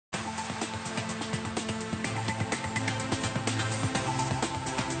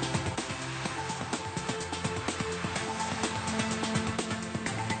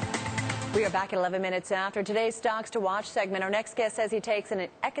We are back at 11 minutes after today's Stocks to Watch segment. Our next guest says he takes an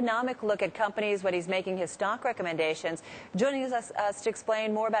economic look at companies when he's making his stock recommendations. Joining us to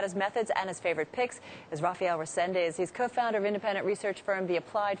explain more about his methods and his favorite picks is Rafael Resendes. He's co-founder of independent research firm The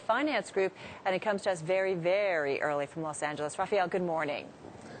Applied Finance Group, and he comes to us very, very early from Los Angeles. Rafael, good morning.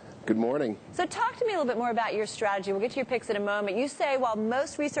 Good morning. So talk to me a little bit more about your strategy. We'll get to your picks in a moment. You say while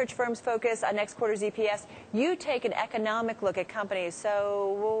most research firms focus on next quarter's EPS, you take an economic look at companies.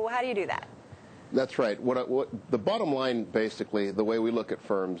 So how do you do that? That's right. What the bottom line, basically, the way we look at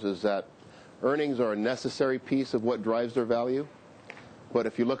firms is that earnings are a necessary piece of what drives their value. But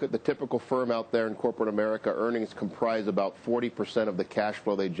if you look at the typical firm out there in corporate America, earnings comprise about 40% of the cash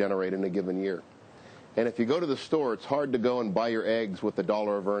flow they generate in a given year. And if you go to the store, it's hard to go and buy your eggs with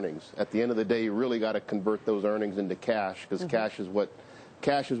 $1 of earnings. At the end of the day, you really got to convert those earnings into cash, because cash is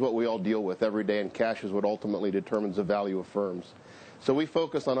what we all deal with every day, and cash is what ultimately determines the value of firms. So we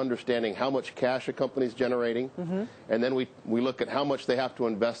focus on understanding how much cash a company is generating, and then we look at how much they have to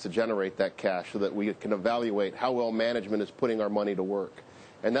invest to generate that cash so that we can evaluate how well management is putting our money to work.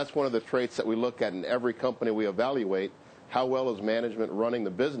 And that's one of the traits that we look at in every company we evaluate. How well is management running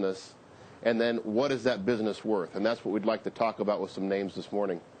the business? And then what is that business worth? And that's what we'd like to talk about with some names this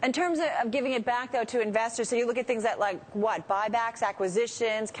morning. In terms of giving it back, though, to investors, so you look at things that like what? Buybacks,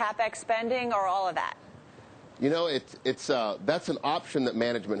 acquisitions, CapEx spending, or all of that? You know, that's an option that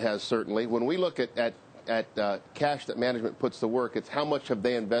management has, certainly. When we look at cash that management puts to work, it's how much have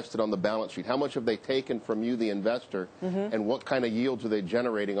they invested on the balance sheet? How much have they taken from you, the investor, and what kind of yields are they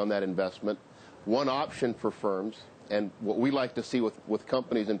generating on that investment? One option for firms, and what we like to see with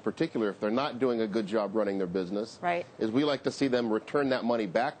companies in particular, if they're not doing a good job running their business, is we like to see them return that money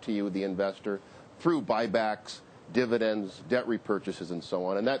back to you, the investor, through buybacks, dividends, debt repurchases, and so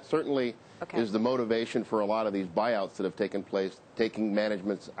on. And that certainly is the motivation for a lot of these buyouts that have taken place, taking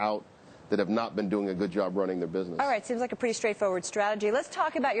managements out that have not been doing a good job running their business. All right, seems like a pretty straightforward strategy. Let's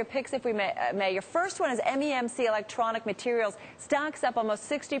talk about your picks, if we may. Your first one is MEMC Electronic Materials. Stock's up almost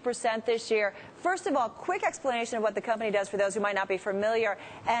 60% this year. First of all, quick explanation of what the company does for those who might not be familiar,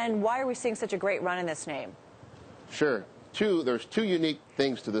 and why are we seeing such a great run in this name? Sure. There's two unique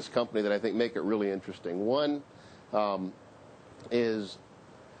things to this company that I think make it really interesting. One is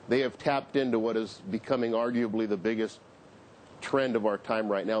they have tapped into what is becoming arguably the biggest trend of our time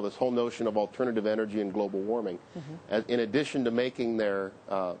right now, this whole notion of alternative energy and global warming. In addition to making their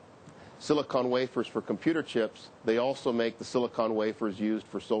silicon wafers for computer chips, they also make the silicon wafers used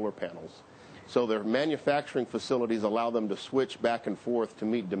for solar panels. So their manufacturing facilities allow them to switch back and forth to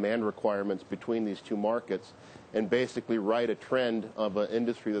meet demand requirements between these two markets, and basically ride a trend of an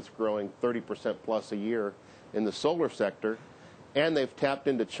industry that's growing 30% plus a year in the solar sector. And they've tapped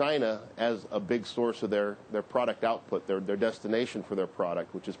into China as a big source of their product output, their destination for their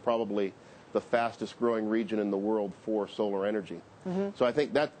product, which is probably the fastest growing region in the world for solar energy. So I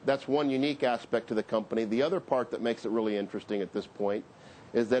think that's one unique aspect to the company. The other part that makes it really interesting at this point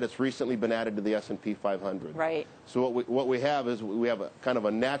is that it's recently been added to the S&P 500. Right. So what we have is we have a kind of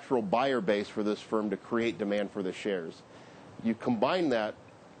a natural buyer base for this firm to create demand for the shares. You combine that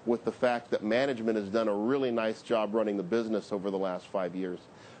with the fact that management has done a really nice job running the business over the last 5 years.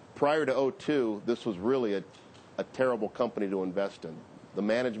 Prior to 2002, this was really a terrible company to invest in. The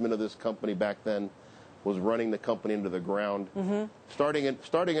management of this company back then was running the company into the ground. Starting in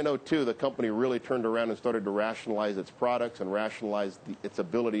 2002, the company really turned around and started to rationalize its products and rationalize its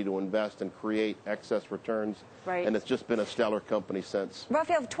ability to invest and create excess returns. And it's just been a stellar company since.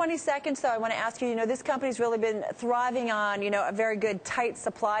 Rafael, 20 seconds, though, I want to ask you, this company's really been thriving on, a very good tight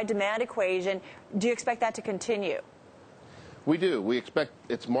supply-demand equation. Do you expect that to continue? We do. We expect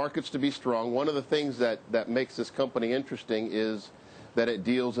its markets to be strong. One of the things that makes this company interesting is that it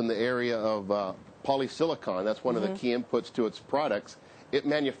deals in the area of polysilicon. That's one of the key inputs to its products. It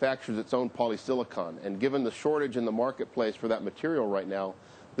manufactures its own polysilicon, and given the shortage in the marketplace for that material right now,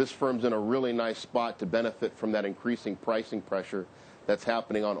 this firm's in a really nice spot to benefit from that increasing pricing pressure that's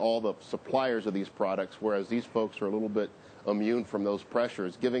happening on all the suppliers of these products, whereas these folks are a little bit immune from those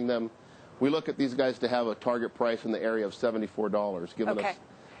pressures, giving them, we look at these guys to have a target price in the area of $74, giving us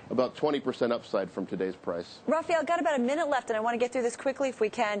about 20% upside from today's price. Rafael, got about a minute left, and I want to get through this quickly if we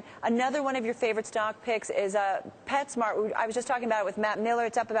can. Another one of your favorite stock picks is PetSmart. I was just talking about it with Matt Miller.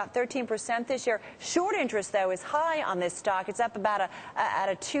 It's up about 13% this year. Short interest, though, is high on this stock. It's up about at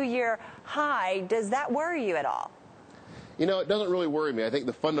a 2-year high. Does that worry you at all? It doesn't really worry me. I think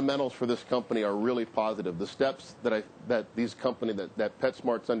the fundamentals for this company are really positive. The steps that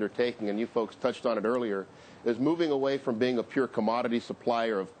PetSmart's undertaking, and you folks touched on it earlier, is moving away from being a pure commodity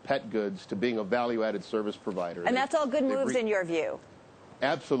supplier of pet goods to being a value-added service provider. And that's all good moves in your view?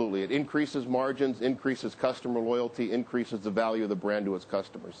 Absolutely. It increases margins, increases customer loyalty, increases the value of the brand to its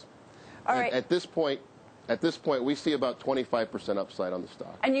customers. All right. At this point, we see about 25% upside on the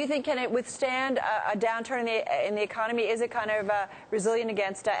stock. And you think, can it withstand a downturn in the economy? Is it kind of resilient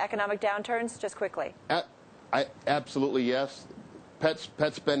against economic downturns? Just quickly. Absolutely, yes.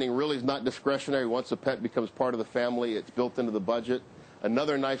 Pet spending really is not discretionary. Once a pet becomes part of the family, it's built into the budget.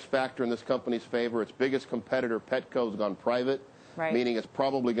 Another nice factor in this company's favor, its biggest competitor, Petco, has gone private, right, meaning it's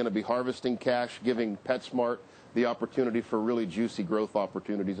probably going to be harvesting cash, giving PetSmart the opportunity for really juicy growth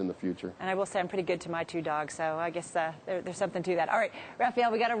opportunities in the future. And I will say I'm pretty good to my 2 dogs, so I guess there's something to that. All right,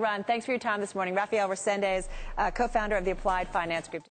 Rafael, we got to run. Thanks for your time this morning. Rafael Resendes, co-founder of the Applied Finance Group.